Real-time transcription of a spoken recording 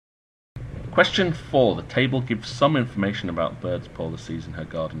Question 4. The table gives some information about birds' policies in her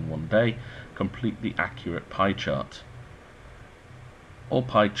garden one day. Complete the accurate pie chart. All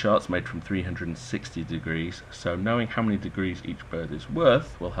pie charts made from 360 degrees, so knowing how many degrees each bird is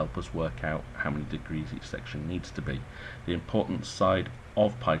worth will help us work out how many degrees each section needs to be. The important side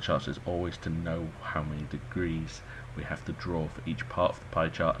of pie charts is always to know how many degrees we have to draw for each part of the pie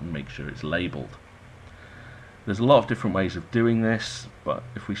chart and make sure it's labelled. There's a lot of different ways of doing this, but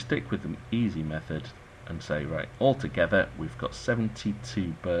if we stick with the easy method and say, right, altogether we've got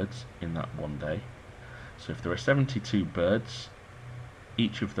 72 birds in that one day. So if there are 72 birds,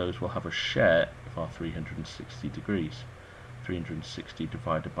 each of those will have a share of our 360 degrees. 360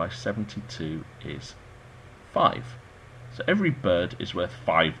 divided by 72 is 5. So every bird is worth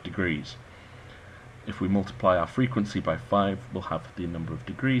 5 degrees. If we multiply our frequency by 5, we'll have the number of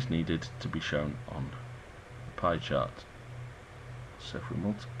degrees needed to be shown on the pie chart. So if we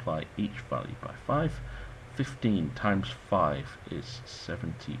multiply each value by 5, 15 times 5 is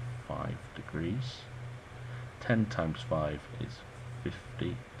 75 degrees. 10 times 5 is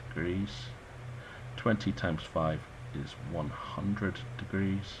 50 degrees. 20 times 5 is 100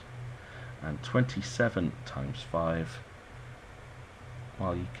 degrees. And 27 times 5,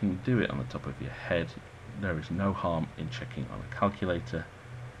 while you can do it on the top of your head, there is no harm in checking on a calculator.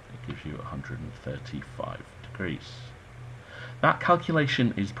 It gives you 135 degrees. That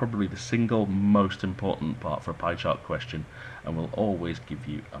calculation is probably the single most important part for a pie chart question and will always give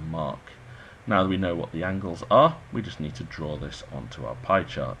you a mark. Now that we know what the angles are, we just need to draw this onto our pie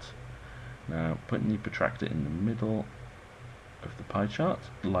chart. Now, putting the protractor in the middle of the pie chart,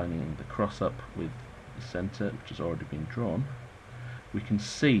 lining the cross up with the centre, which has already been drawn, we can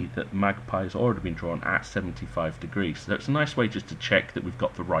see that magpie has already been drawn at 75 degrees. So it's a nice way just to check that we've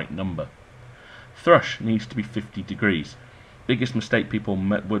got the right number. Thrush needs to be 50 degrees. Biggest mistake people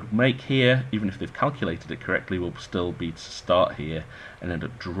would make here, even if they've calculated it correctly, will still be to start here and end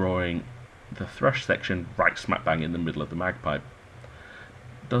up drawing the thrush section right smack bang in the middle of the magpie.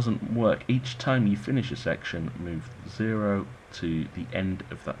 Doesn't work. Each time you finish a section, move 0 to the end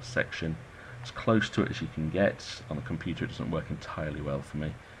of that section, as close to it as you can get. On the computer it doesn't work entirely well for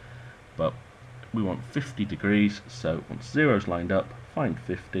me, but we want 50 degrees, so once 0 is lined up, find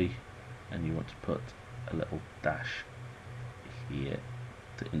 50, and you want to put a little dash here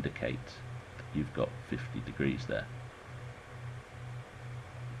to indicate that you've got 50 degrees there.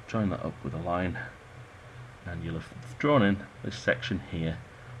 Join that up with a line, and you'll have drawn in this section here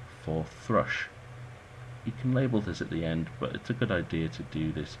for thrush. You can label this at the end, but it's a good idea to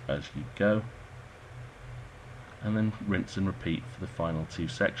do this as you go, and then rinse and repeat for the final two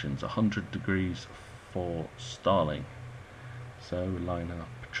sections. 100 degrees for starling. So line our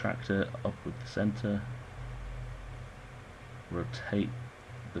protractor up with the centre, rotate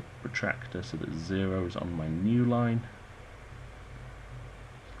the protractor so that 0 is on my new line,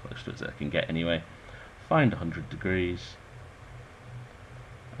 as close to it as I can get anyway. Find 100 degrees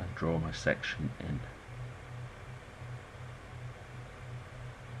and draw my section in.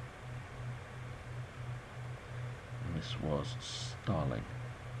 And this was starling.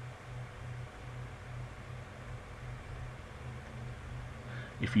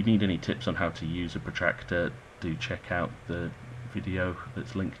 If you need any tips on how to use a protractor, do check out the video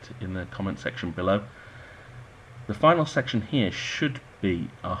that's linked in the comment section below. The final section here should be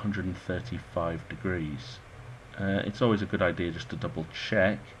 135 degrees. It's always a good idea just to double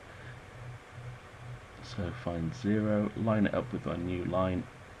check. So find 0, line it up with our new line,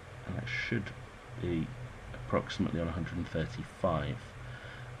 and that should be approximately on 135.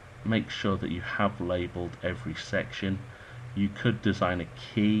 Make sure that you have labelled every section. You could design a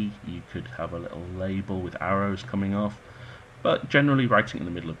key, you could have a little label with arrows coming off, but generally writing in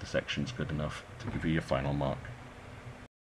the middle of the section is good enough to give you your final mark.